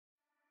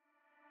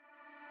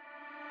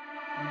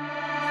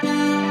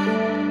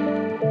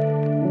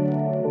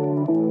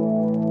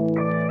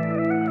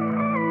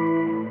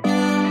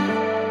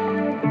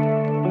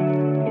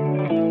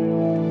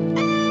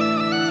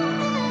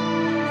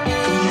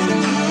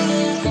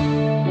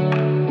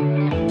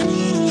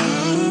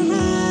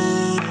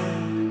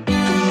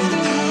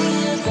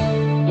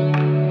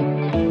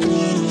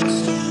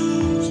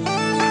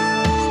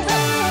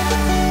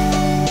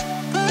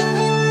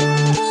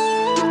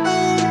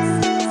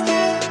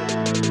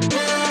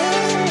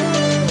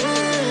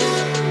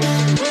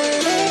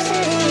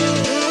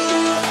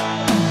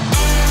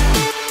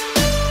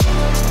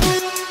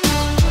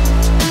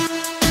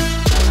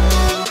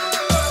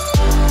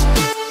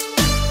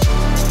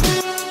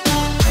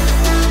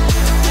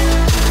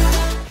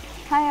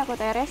aku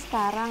Teres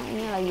sekarang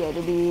ini lagi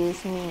ada di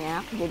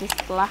Seminyak. Jadi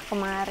setelah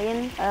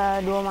kemarin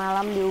 2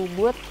 malam di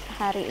Ubud,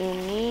 hari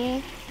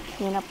ini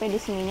nginepnya di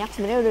Seminyak.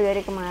 Sebenarnya udah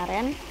dari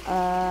kemarin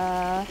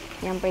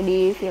nyampe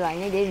di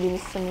villanya. Jadi di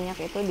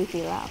Seminyak itu di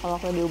villa. Kalau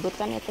di Ubud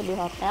kan itu di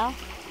hotel.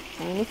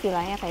 Nah ini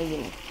villanya kayak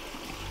gini.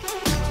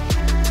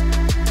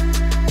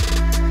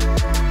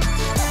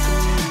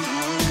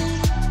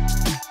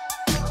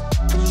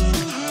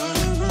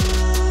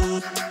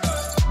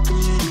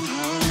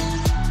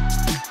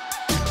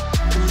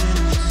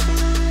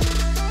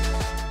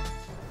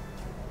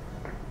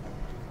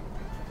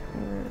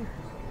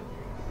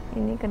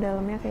 Ini ke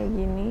dalamnya kayak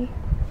gini.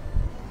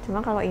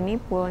 Cuma kalau ini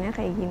poolnya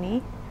kayak gini,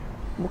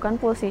 bukan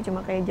pool sih,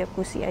 cuma kayak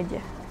jacuzzi aja.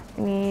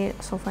 Ini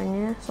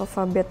sofanya,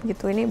 sofa bed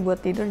gitu. Ini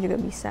buat tidur juga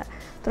bisa.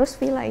 Terus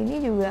villa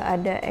ini juga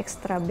ada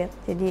extra bed.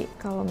 Jadi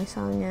kalau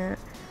misalnya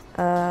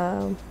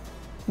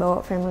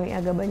bawa family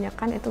agak banyak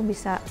kan, itu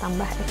bisa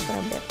tambah extra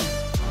bed.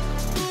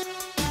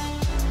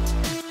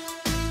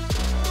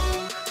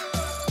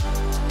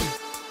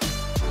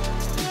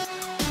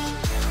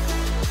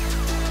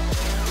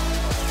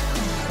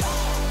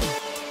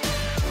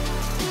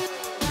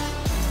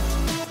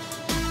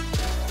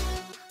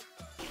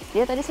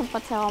 Dia tadi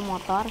sempat sewa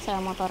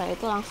motornya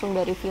itu langsung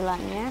dari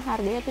villanya,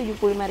 harganya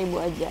 75.000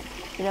 aja.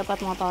 Dia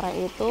dapat motornya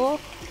itu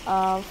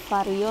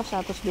Vario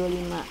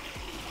 125.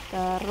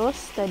 Terus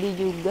tadi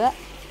juga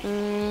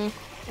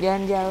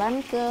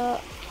jalan-jalan ke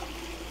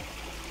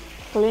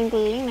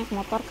keliling-keliling naik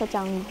motor ke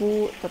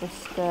Canggu, terus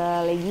ke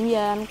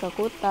Legian, ke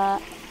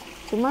Kuta.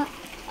 Cuma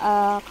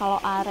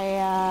kalau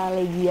area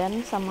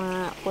Legian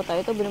sama Kuta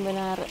itu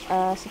benar-benar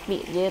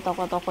sepi, jadi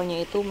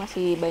toko-tokonya itu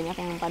masih banyak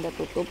yang pada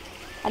tutup.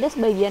 Ada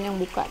sebagian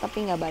yang buka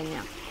tapi nggak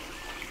banyak.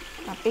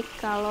 Tapi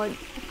kalau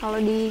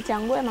di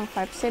Canggu emang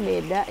vibes-nya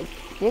beda.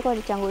 Jadi kalau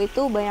di Canggu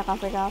itu banyak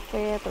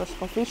kafe-kafe, terus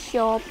coffee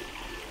shop,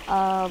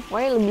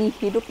 pokoknya lebih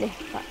hidup deh,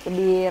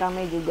 lebih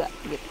ramai juga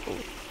gitu.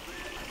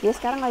 Dia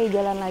sekarang lagi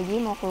jalan lagi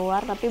mau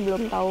keluar tapi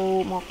belum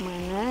tahu mau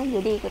kemana,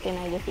 jadi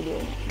ikutin aja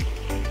videonya.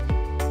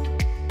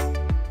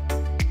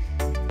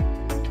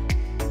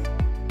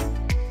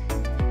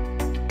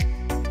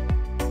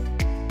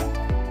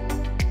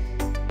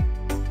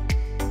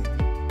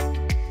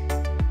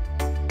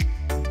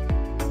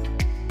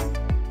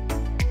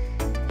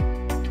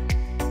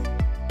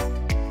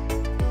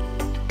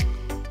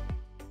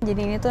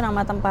 Jadi ini tuh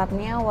nama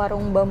tempatnya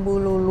Warung Bambu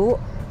Lulu,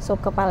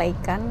 sup kepala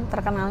ikan.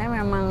 Terkenalnya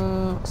memang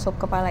sup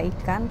kepala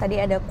ikan. Tadi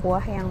ada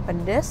kuah yang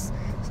pedas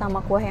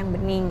sama kuah yang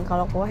bening.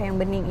 Kalau kuah yang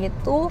bening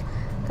itu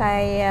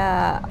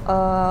kayak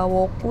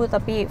woku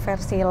tapi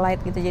versi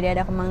light gitu. Jadi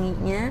ada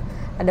kemanginya,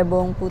 ada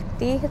bawang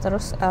putih,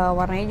 terus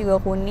warnanya juga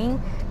kuning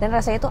dan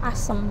rasanya itu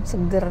asam,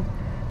 seger.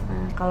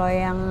 Nah, kalau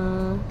yang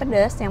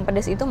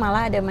pedas itu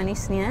malah ada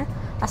manisnya,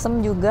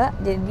 asam juga.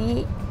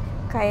 Jadi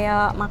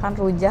kayak makan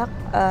rujak,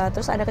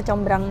 terus ada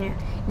kecombrangnya,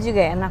 itu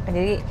juga enak.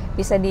 Jadi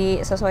bisa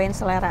disesuaikan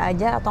selera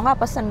aja atau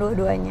nggak pesen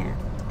dua-duanya.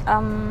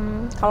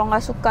 Kalau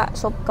nggak suka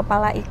sup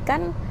kepala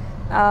ikan,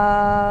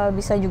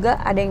 bisa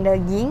juga ada yang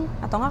daging,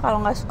 atau nggak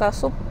kalau nggak suka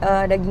sup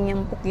daging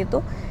yang empuk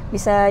gitu,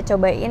 bisa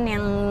cobain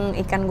yang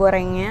ikan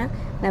gorengnya.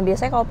 Nah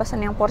biasanya kalau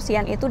pesen yang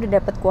porsian itu udah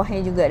dapet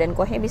kuahnya juga, dan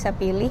kuahnya bisa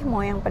pilih mau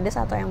yang pedas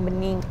atau yang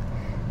bening.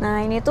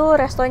 Nah ini tuh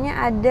restonya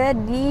ada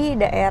di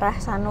daerah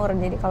Sanur,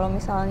 jadi kalau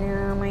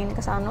misalnya main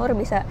ke Sanur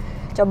bisa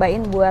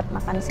cobain buat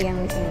makan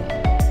siang di sini.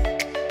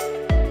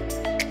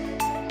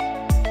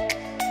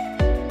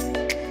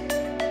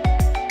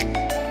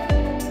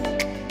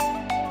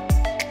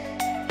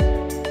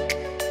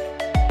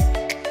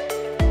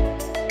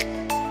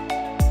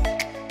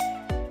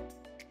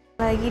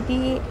 Lagi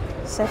di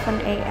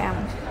 7 AM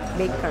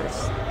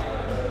Bakers.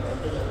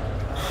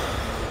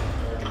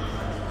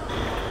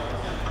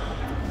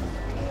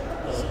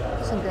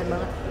 Segar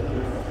banget.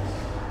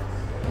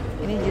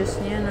 Ini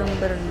jusnya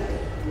number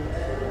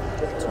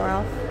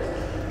 12,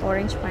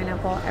 orange,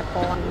 pineapple,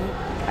 apple,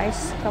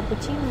 ice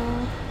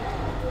cappuccino.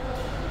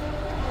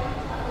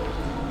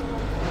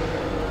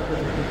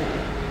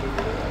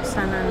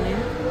 Pesanannya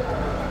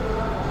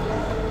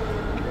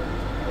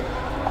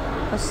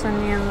pesen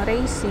yang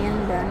raisin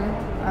dan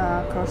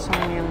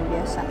croissant yang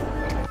biasa.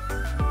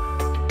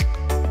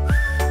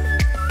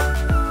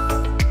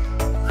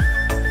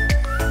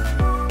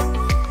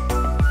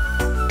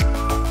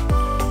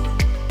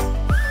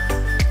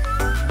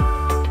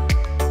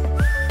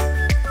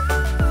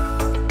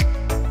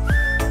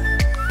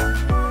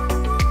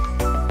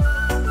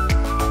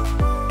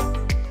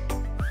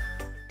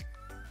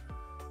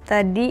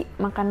 Tadi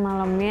makan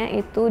malamnya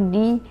itu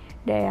di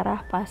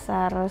daerah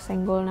pasar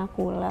Senggol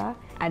Nakula.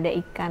 Ada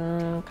ikan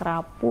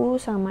kerapu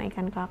sama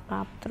ikan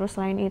kakap. Terus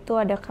selain itu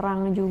ada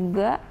kerang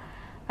juga,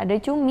 ada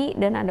cumi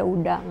dan ada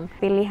udang.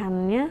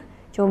 Pilihannya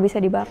cuma bisa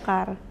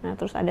dibakar. Nah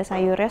terus ada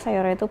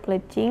sayurnya itu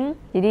plecing.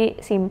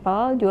 Jadi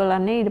simple,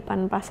 jualannya di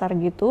depan pasar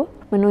gitu.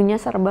 Menunya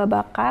serba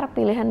bakar,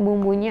 pilihan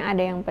bumbunya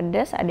ada yang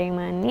pedas, ada yang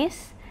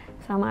manis,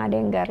 sama ada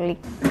yang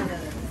garlic.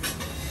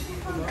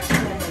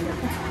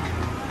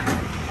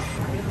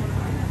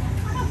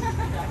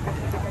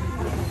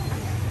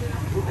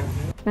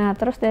 Nah,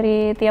 terus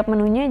dari tiap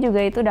menunya juga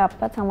itu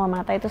dapat sambal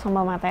mata. Itu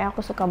sambal matanya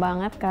aku suka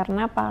banget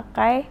karena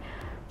pakai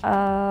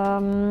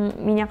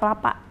minyak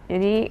kelapa.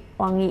 Jadi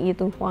wangi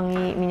gitu,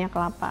 wangi minyak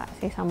kelapa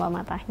si sambal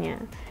matanya.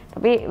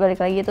 Tapi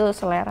balik lagi itu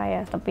selera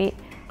ya. Tapi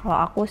kalau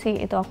aku sih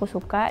itu aku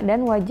suka,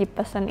 dan wajib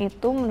pesen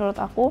itu menurut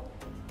aku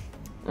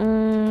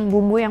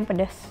bumbu yang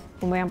pedas.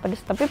 Bumbu yang pedas,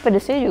 tapi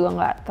pedasnya juga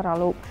nggak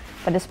terlalu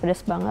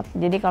pedas-pedas banget.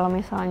 Jadi kalau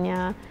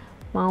misalnya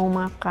mau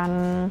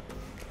makan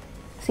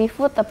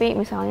seafood tapi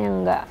misalnya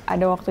nggak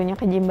ada waktunya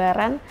ke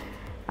Jimbaran,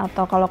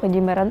 atau kalau ke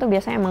Jimbaran tuh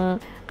biasanya emang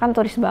kan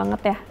turis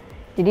banget ya,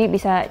 jadi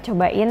bisa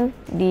cobain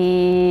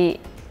di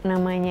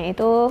namanya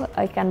itu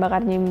ikan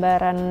bakar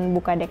Jimbaran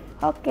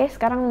Bukadek. Oke,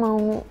 sekarang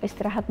mau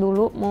istirahat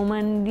dulu, mau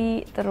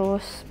mandi,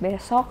 terus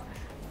besok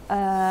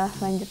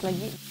lanjut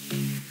lagi.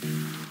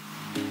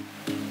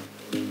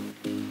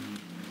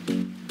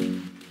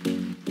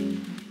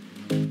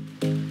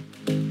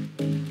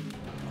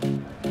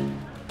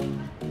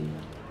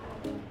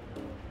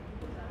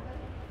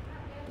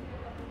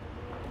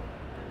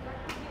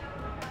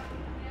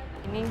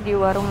 Ini di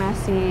warung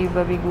nasi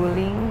babi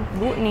guling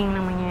Bu Ning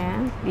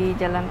namanya, di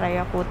Jalan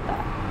Raya Kuta.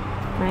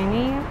 Nah,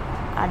 ini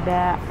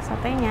ada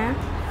satenya,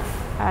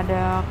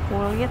 ada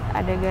kulit,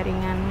 ada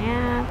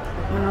garingannya.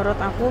 Menurut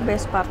aku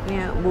best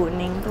partnya Bu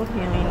Ning tuh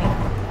yang ini,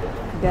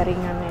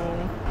 garingannya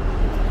ini.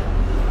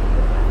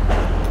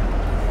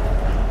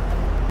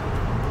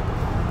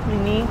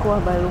 Ini kuah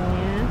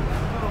balungnya.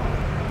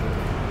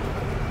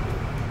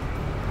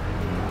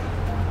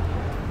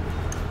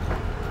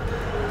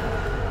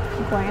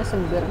 Kuahnya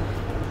seger.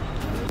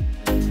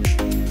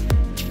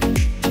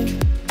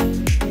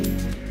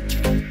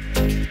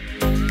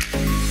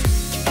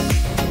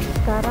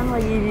 Sekarang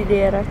lagi di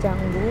daerah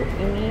Canggu.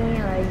 Ini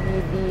lagi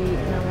di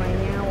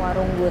namanya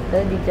Warung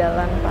Gouthe di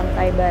Jalan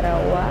Pantai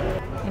Barawa.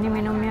 Ini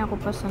minumnya aku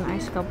pesen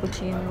ice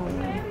cappuccino.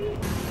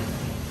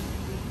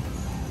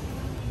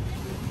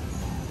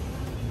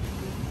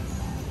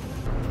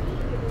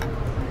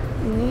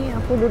 Ini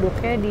aku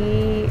duduknya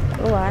di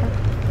luar.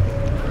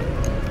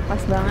 Pas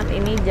banget,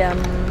 ini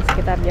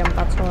sekitar jam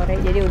 4 sore,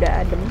 jadi udah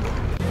adem.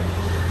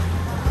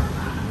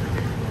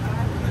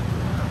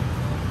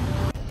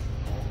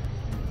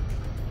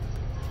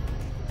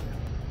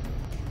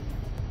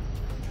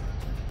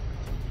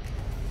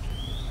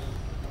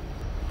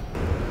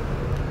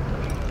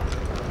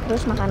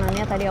 Terus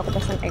makanannya tadi aku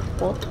pesen egg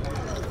puff,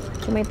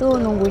 cuma itu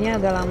nunggunya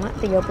agak lama,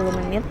 30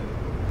 menit.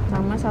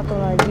 Sama satu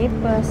lagi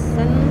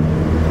pesen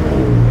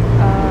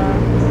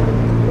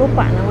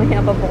lupa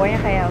namanya apa,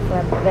 pokoknya kayak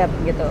flatbread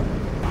gitu.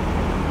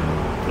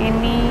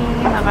 Ini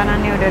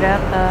makanannya udah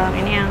dateng.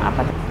 Ini yang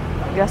apa?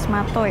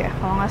 Gasmato ya,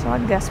 kalau nggak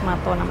salah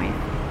gasmato namanya.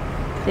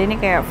 Jadi ini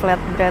kayak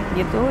flatbread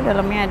gitu,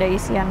 dalamnya ada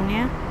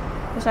isiannya.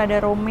 Terus ada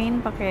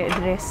romaine pakai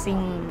dressing.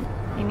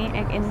 Ini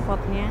egg in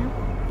pot-nya,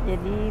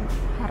 jadi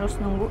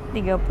harus nunggu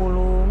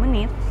 30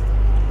 menit.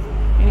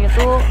 Ini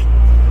tuh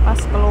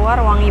pas keluar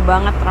wangi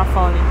banget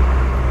truffle-nya.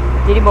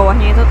 Jadi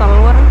bawahnya itu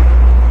telur,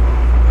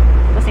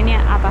 terus ini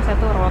atasnya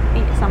tuh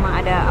roti sama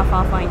ada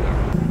alfalfanya.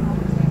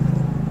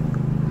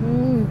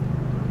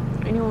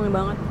 Ini wangi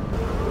banget.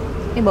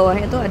 Ini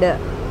bawahnya tuh ada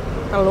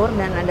telur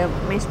dan ada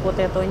mashed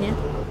potato-nya.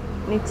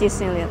 Ini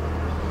cheese-nya, lihat.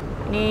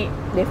 Ini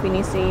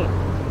definisi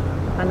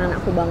makanan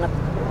aku banget.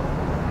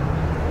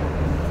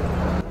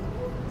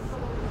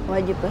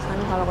 Wajib pesan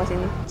kalau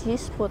kesini.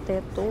 Cheese,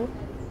 potato,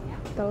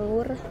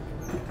 telur,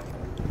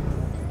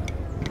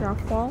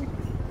 truffle.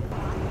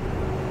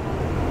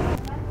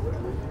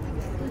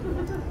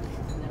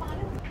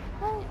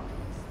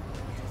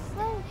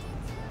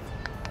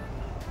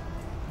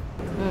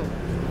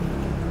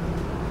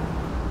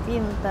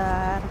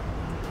 Pintar.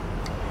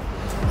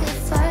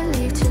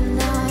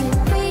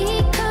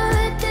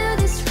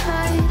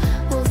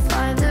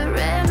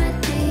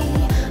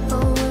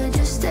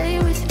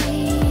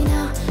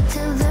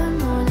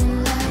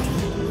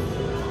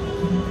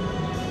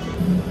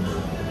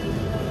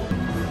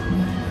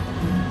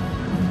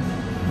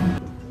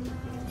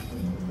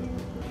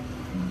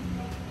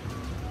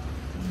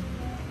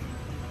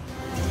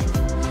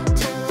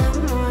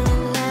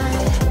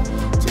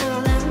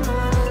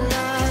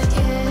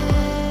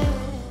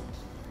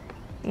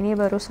 Ini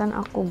barusan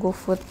aku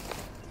GoFood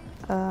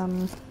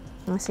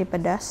nasi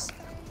pedas.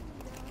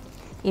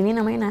 Ini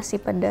namanya nasi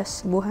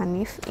pedas Bu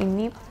Hanif.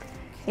 Ini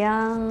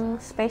yang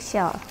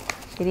spesial.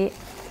 Jadi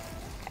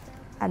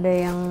ada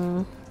yang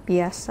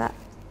biasa,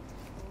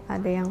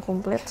 ada yang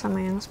komplit, sama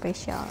yang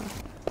spesial.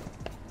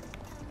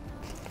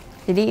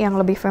 Jadi yang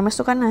lebih famous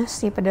tuh kan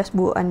nasi pedas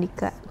Bu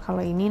Andika.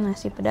 Kalau ini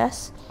nasi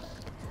pedas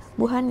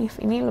Bu Hanif.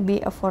 Ini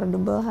lebih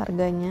affordable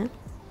harganya.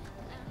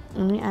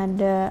 Ini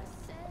ada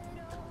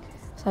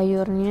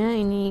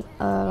sayurnya, ini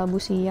labu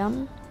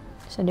siam,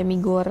 terus ada mie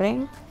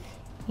goreng,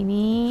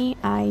 ini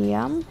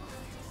ayam,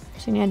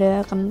 sini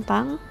ada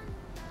kentang,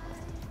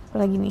 apa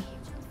lagi nih,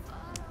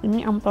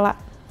 ini ampela,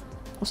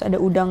 terus ada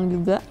udang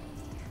juga.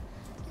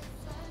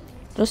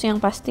 Terus yang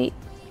pasti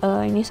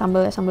ini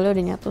sambalnya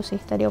udah nyatu sih,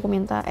 tadi aku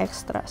minta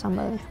ekstra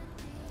sambalnya.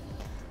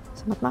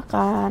 Selamat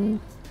makan.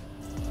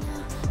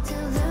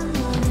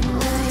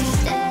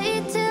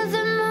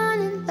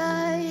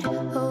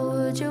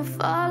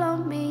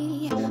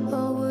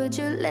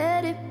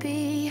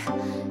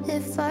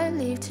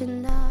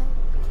 Nah,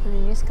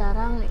 ini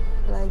sekarang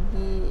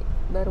lagi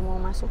baru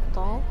mau masuk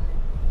tol.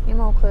 Ini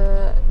mau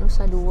ke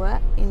Nusa Dua.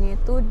 Ini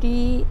tuh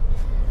di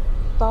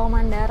Tol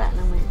Mandara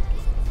namanya.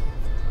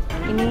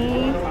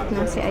 Ini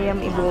nasi ayam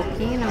Ibu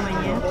Oki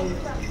namanya.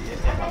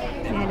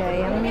 Ini ada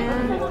ayamnya,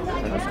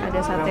 terus ada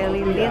sate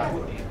lilit.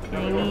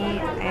 Yang ini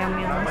ayam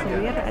yang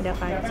suwir, ada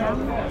kacang,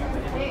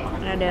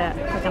 ada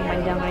kacang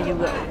panjangnya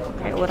juga,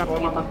 kayak urap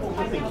gitu.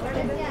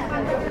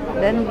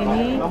 Dan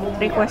ini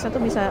requestnya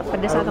tuh bisa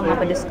pedas atau nggak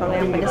pedas. Kalau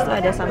yang pedas tuh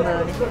ada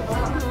sambalnya.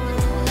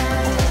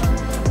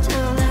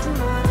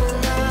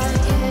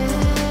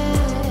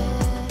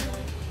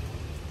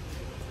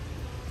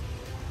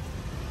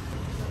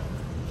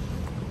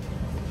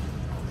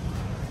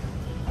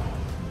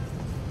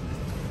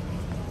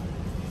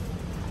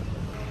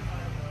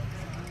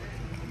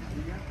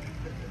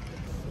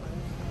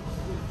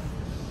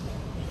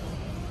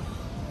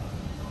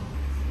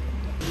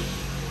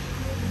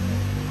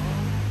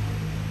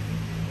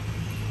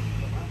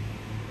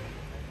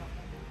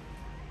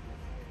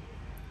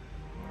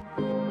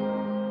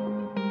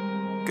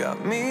 Got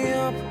me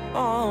up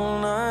all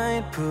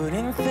night,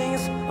 putting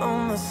things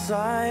on the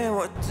side.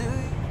 What do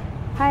you...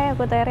 Hai,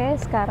 aku Tere.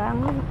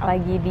 Sekarang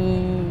lagi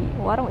di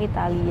Warung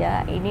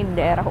Italia. Ini di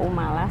daerah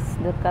Umalas,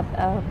 dekat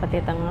Peti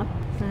Tengah.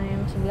 Nah,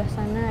 yang sebelah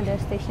sana ada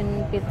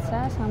stasiun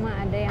pizza, sama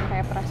ada yang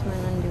kayak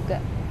prasmanan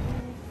juga.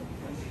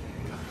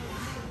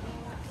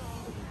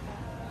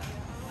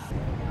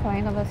 Kalau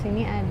yang ke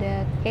sini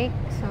ada cake,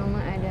 sama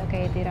ada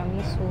kayak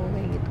tiramisu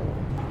kayak gitu.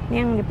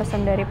 Ini yang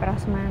dipesan dari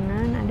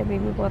prasmanan, ada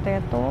baby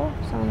potato,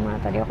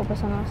 sama tadi aku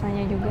pesan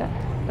lasagna juga.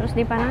 Terus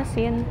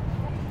dipanasin.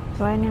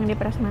 Selain yang di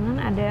prasmanan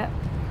ada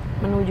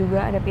menu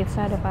juga, ada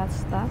pizza, ada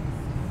pasta.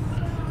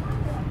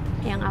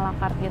 Yang ala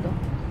carte gitu.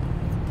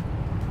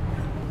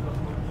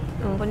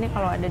 Mungkin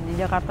kalau ada di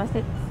Jakarta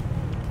sih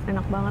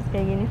enak banget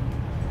kayak gini.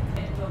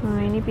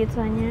 Nah, ini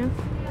pizzanya.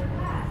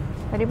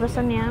 Tadi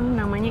pesen yang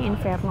namanya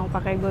Inferno,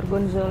 pakai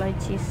gorgonzola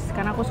cheese,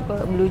 karena aku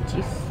suka blue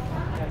cheese.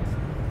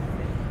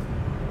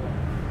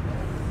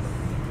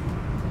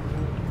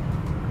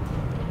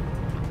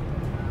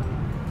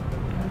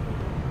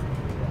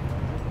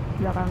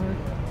 Belakangnya.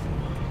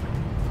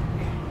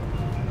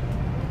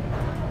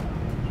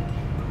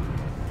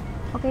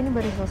 Oke, ini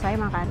baru selesai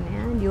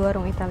makannya di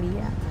Warung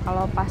Italia.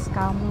 Kalau pas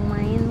kamu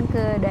main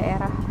ke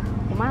daerah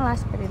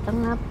Umalas, Peti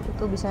Tengah,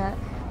 itu bisa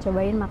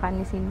cobain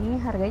makan di sini.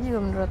 Harganya juga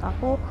menurut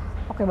aku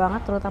oke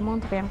banget, terutama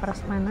untuk yang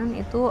prasmanan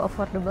itu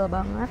affordable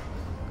banget.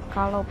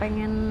 Kalau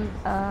pengen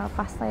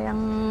pasta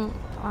yang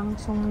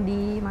langsung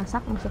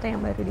dimasak, maksudnya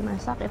yang baru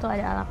dimasak, itu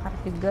ada ala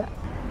carte juga.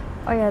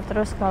 Oh ya,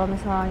 terus kalau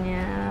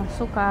misalnya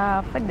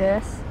suka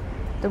pedas,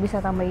 itu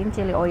bisa tambahin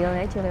chili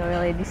oilnya. Chili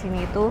oilnya di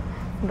sini itu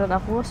menurut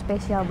aku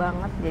spesial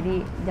banget. Jadi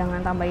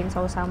jangan tambahin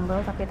saus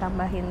sambal, tapi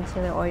tambahin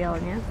chili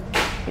oilnya.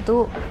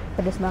 Itu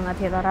pedas banget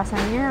gitu.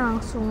 Rasanya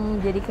langsung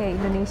jadi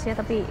kayak Indonesia,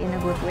 tapi in a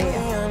good way ya.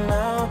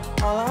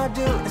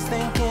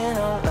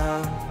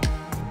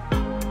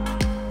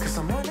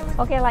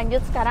 Oke,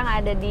 lanjut. Sekarang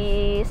ada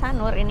di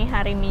Sanur. Ini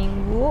hari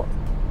Minggu.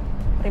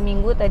 Hari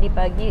Minggu tadi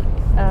pagi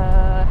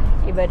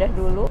ibadah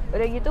dulu.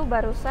 Udah gitu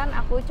barusan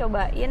aku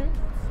cobain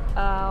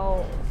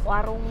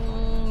warung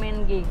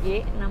Men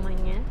GG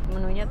namanya.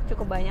 Menunya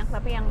cukup banyak,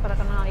 tapi yang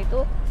terkenal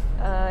itu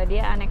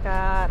dia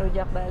aneka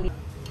rujak Bali.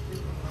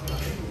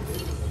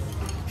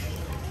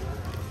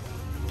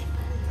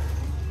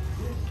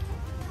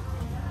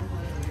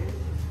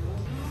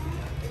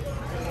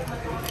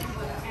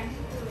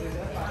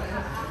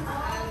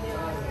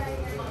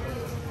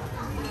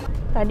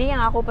 Tadi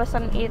yang aku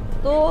pesen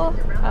itu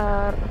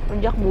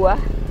rujak buah,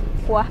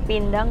 kuah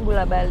pindang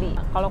gula Bali.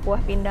 Kalau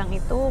kuah pindang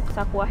itu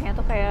kuahnya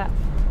tuh kayak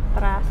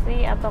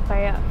terasi atau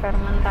kayak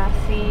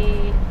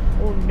fermentasi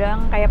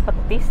udang, kayak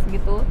petis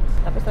gitu.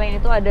 Tapi selain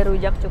itu ada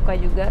rujak cuka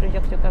juga,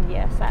 rujak cuka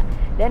biasa.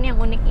 Dan yang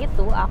unik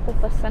itu aku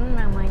pesen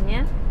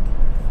namanya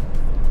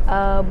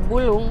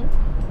bulung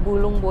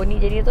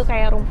boni. Jadi itu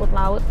kayak rumput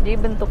laut. Jadi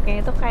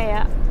bentuknya itu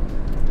kayak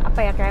apa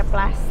ya, kayak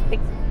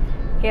plastik,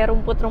 kayak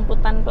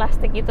rumput-rumputan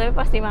plastik gitu. Ya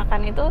pasti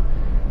makan itu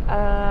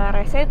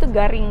rasanya itu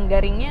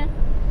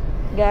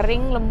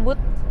garing lembut.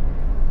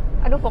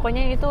 Aduh,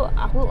 pokoknya itu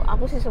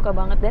aku sih suka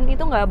banget, dan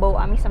itu nggak bau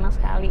amis sama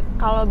sekali.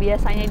 Kalau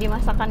biasanya di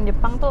masakan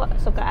Jepang tuh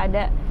suka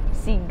ada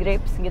sea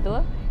grapes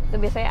gitu, itu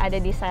biasanya ada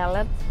di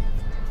salad,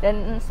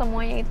 dan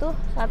semuanya itu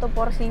satu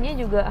porsinya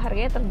juga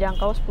harganya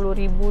terjangkau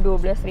 10.000,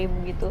 12.000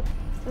 gitu.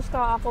 Terus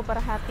kalau aku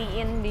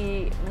perhatiin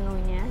di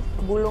menunya,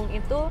 bulung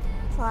itu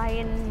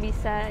selain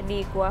bisa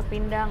di kuah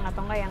pindang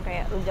atau enggak yang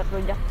kayak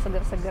rujak-rujak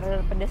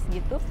seger-seger pedas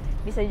gitu,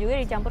 bisa juga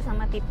dicampur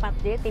sama tipat.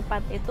 Jadi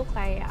tipat itu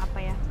kayak apa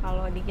ya,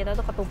 kalau di kita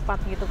tuh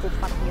ketupat gitu,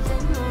 kupat gitu.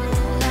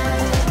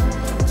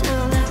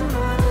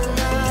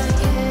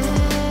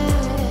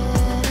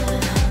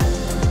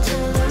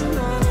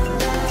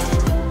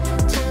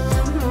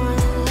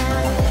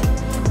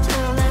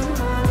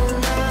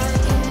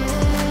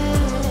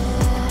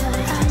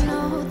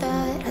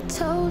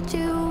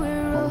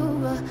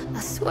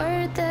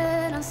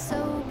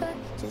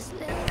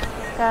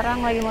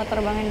 Sekarang lagi mau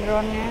terbangin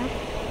drone-nya.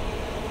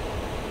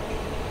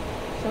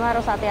 Cuma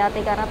harus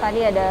hati-hati karena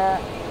tadi ada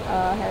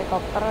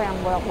helikopter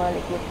yang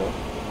bolak-balik gitu.